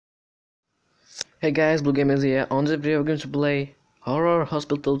Hey guys, Blue Gamers here. On this video, we're going to play Horror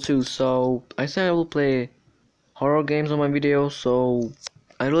Hospital 2. So I said I will play horror games on my video. So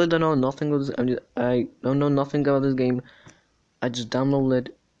I really don't know nothing of this. I don't know nothing about this game. I just downloaded.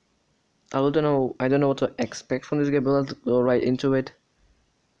 I don't know. I don't know what to expect from this game. But let's go right into it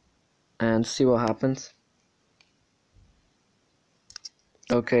and see what happens.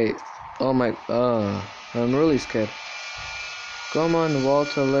 Okay. Oh my. I'm really scared. Come on,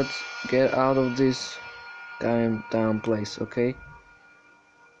 Walter. Let's get out of this damn place. Okay.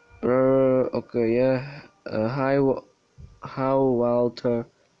 Okay, yeah. Hi, how Walter?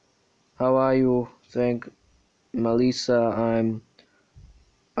 How are you? Thank Melissa.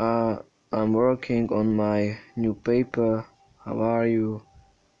 Uh, I'm working on my new paper. How are you?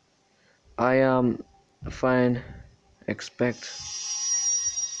 I am fine. Expect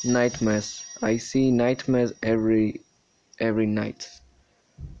nightmares. I see nightmares every night.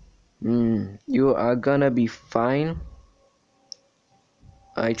 You are gonna be fine.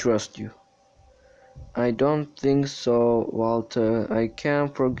 I trust you. I don't think so, Walter. I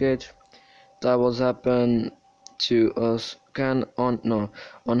can't forget that was happened to us.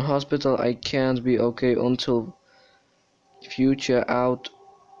 On hospital. I can't be okay until future out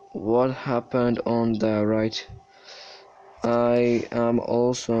what happened on the right. I am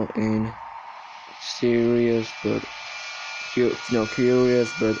also in serious but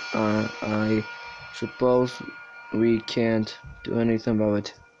curious, but I suppose we can't do anything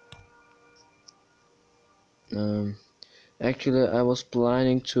about it. Actually, I was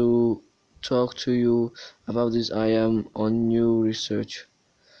planning to talk to you about this. I am on new research.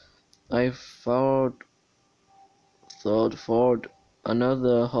 I thought for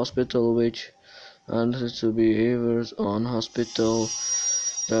another hospital which wanted to be Evers on hospital.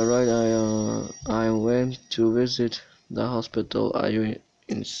 The right I went to visit the hospital. Are you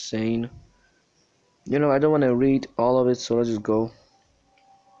insane? I don't want to read all of it, so let's just go.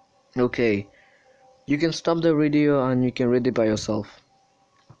 Okay, you can stop the video and you can read it by yourself.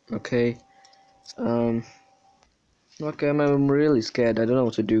 Okay. Okay, I'm really scared. I don't know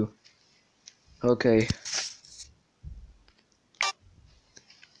what to do. Okay.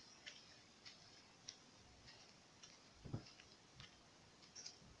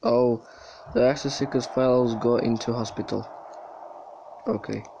 Oh, the access seekers files go into hospital.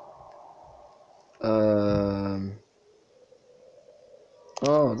 Okay.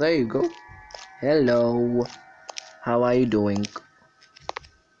 Oh, there you go. Hello. How are you doing?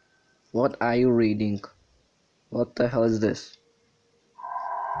 What are you reading? What the hell is this?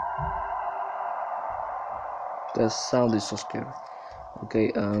 The sound is so scary.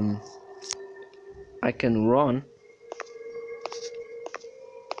 Okay, I can run.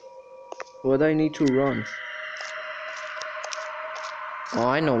 What I need to run? Oh,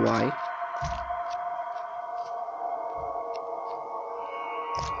 I know why.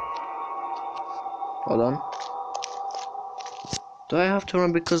 Hold on. Do I have to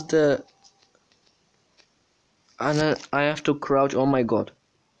run because and I have to crouch? Oh my god.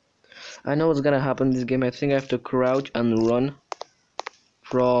 I know what's gonna happen in this game. I think I have to crouch and run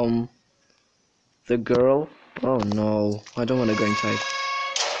from the girl. Oh no, I don't want to go inside.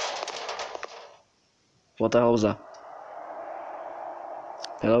 What the hell was that?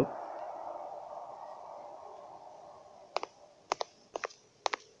 Hello?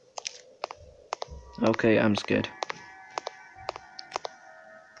 Okay, I'm scared.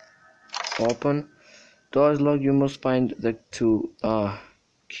 Open. Door is locked. You must find the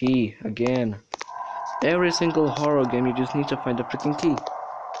key again. Every single horror game, you just need to find the freaking key.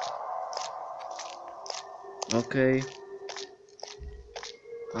 Okay.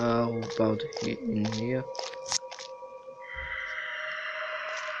 How about in here?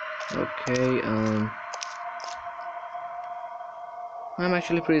 Okay, I'm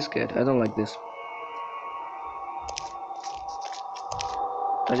actually pretty scared. I don't like this.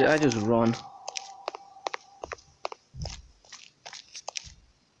 I just run.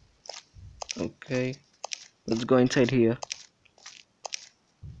 Okay, let's go inside here.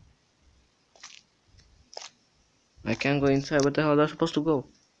 I can't go inside. What the hell am I supposed to go?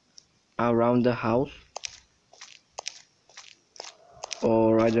 Around the house?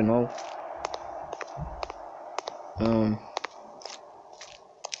 Or I don't know.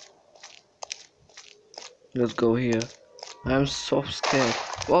 Let's go here. I'm so scared.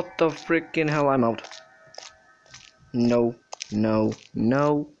 What the freaking hell? I'm out. No, no,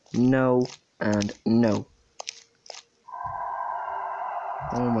 no, no, and no.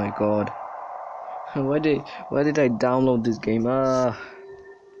 Oh my god. Why did I download this game?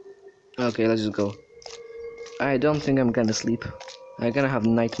 Okay, let's just go. I don't think I'm gonna sleep. I'm gonna have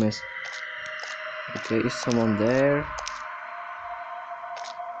nightmares. Okay, is someone there?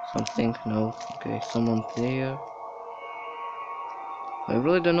 Something? No. Okay, someone there. I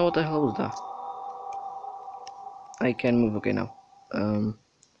really don't know what the hell was that. I can move. Okay, now.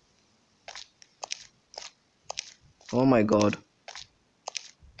 Oh my god.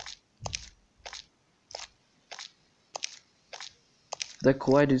 The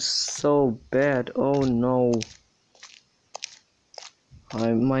quiet is so bad. Oh no.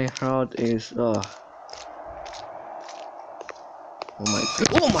 My heart is oh my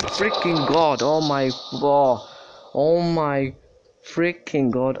freaking god. Oh my freaking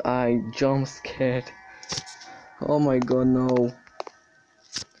god. I jump scared. Oh my god, no.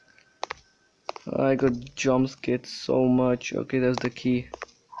 I got jump scared so much. Okay, that's the key.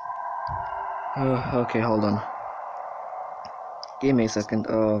 Okay, hold on. Give me a second.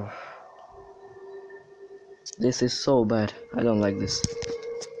 This is so bad. I don't like this.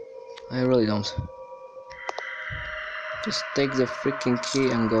 I really don't. Just take the freaking key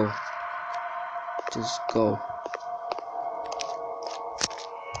and go. Just go.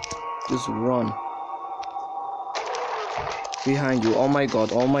 Just run. Behind you. Oh my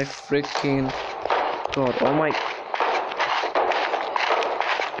god. Oh my freaking god. Oh my.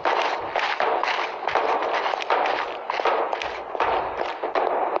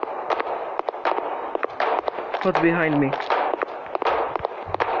 What's behind me?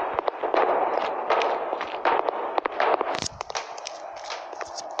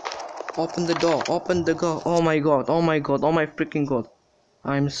 Open the door. Open the door. Oh my god. Oh my god. Oh my freaking god.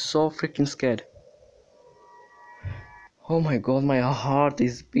 I'm so freaking scared. Oh my god. My heart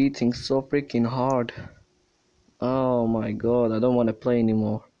is beating so freaking hard. Oh my god. I don't want to play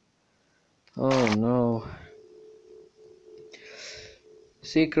anymore. Oh no.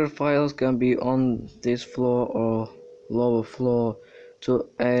 Secret files can be on this floor or lower floor. To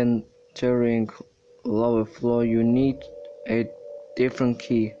entering lower floor, you need a different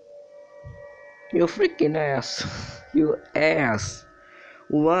key. You freaking ass. You ass.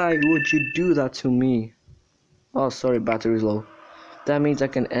 Why would you do that to me? Oh, sorry, battery's low. That means I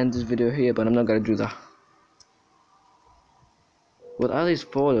can end this video here, but I'm not gonna do that. What are these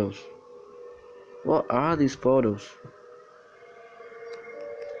photos? What are these photos?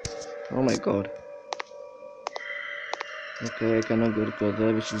 Oh my god. Okay, I cannot go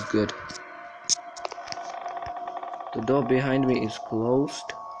there, which is good. The door behind me is closed.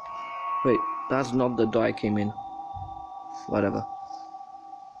 Wait, that's not the door I came in. Whatever.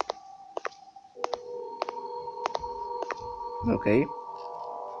 Okay.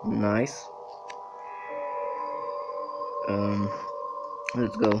 Nice.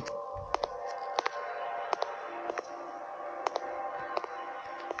 Let's go.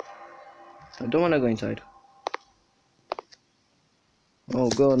 I don't wanna go inside. Oh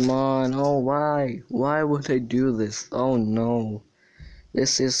god, man. Oh, why? Why would I do this? Oh no.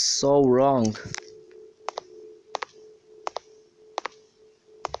 This is so wrong.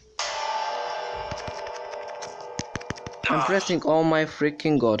 I'm pressing oh my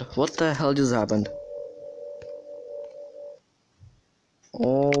freaking god. What the hell just happened?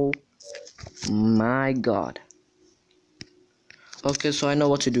 Oh my god. Okay, so I know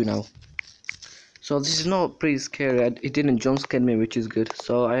what to do now. So this is not pretty scary. It didn't jump scare me, which is good.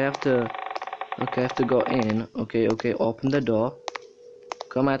 So I have to... Okay, I have to go in. Okay, open the door.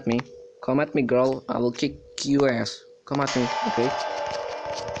 Come at me. Come at me, girl. I will kick your ass. Come at me, okay?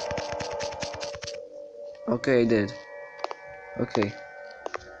 Okay, I did. Okay.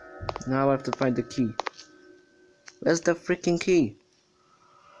 Now I have to find the key. Where's the freaking key?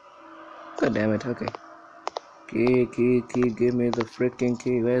 God damn it, okay. Key, give me the freaking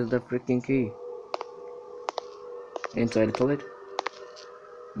key. Where's the freaking key? Inside the toilet?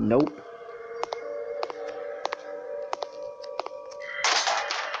 Nope.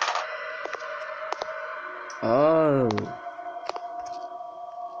 Oh.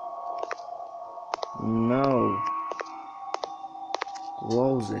 No.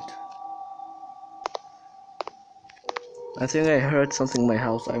 Close it. I think I heard something in my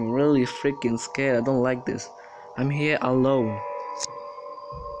house. I'm really freaking scared. I don't like this. I'm here alone.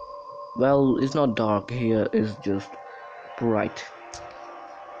 Well, it's not dark here. It's just bright.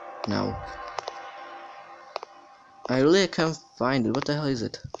 Now. I really can't find it. What the hell is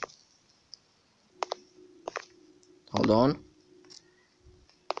it? Hold on.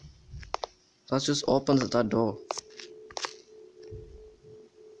 Let's just open that door.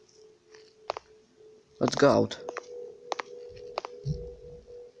 Let's go out.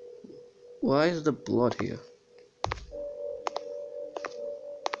 Why is the blood here?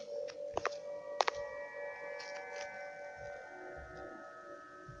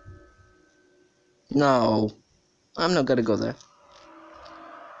 No, I'm not gonna go there.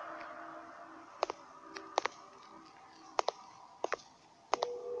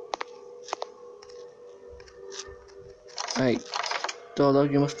 Hey, Dodo,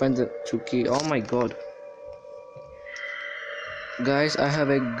 you must find the 2 key. Oh my god. Guys, I have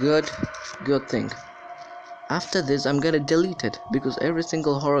a good thing. After this, I'm gonna delete it because every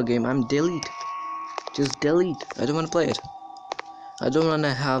single horror game I'm delete. Just delete. I don't wanna play it. I don't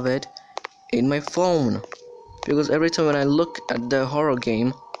wanna have it in my phone because every time when I look at the horror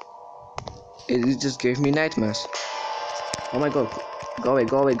game, it just gave me nightmares. Oh my god. Go away,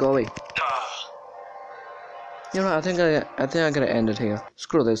 go away, go away. You know, I think I'm gonna end it here.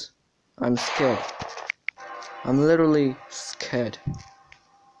 Screw this. I'm scared. I'm literally scared.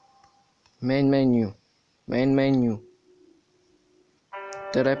 Main menu. Main menu.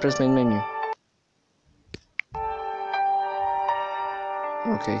 Did I press main menu?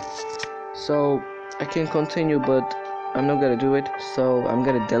 Okay. So I can continue, but I'm not gonna do it. So I'm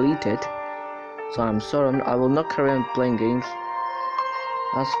gonna delete it. So I'm sorry. I will not carry on playing games.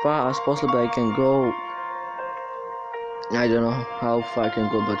 As far as possible, I can go. I don't know how far I can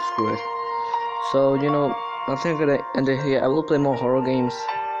go, but screw it. So you know, I think I'm gonna end it here. I will play more horror games.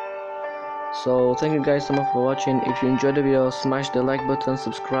 So thank you guys so much for watching. If you enjoyed the video, smash the like button,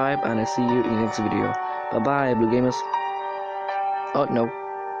 subscribe, and I see you in the next video. Bye bye, Blue Gamers. Oh no,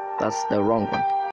 that's the wrong one.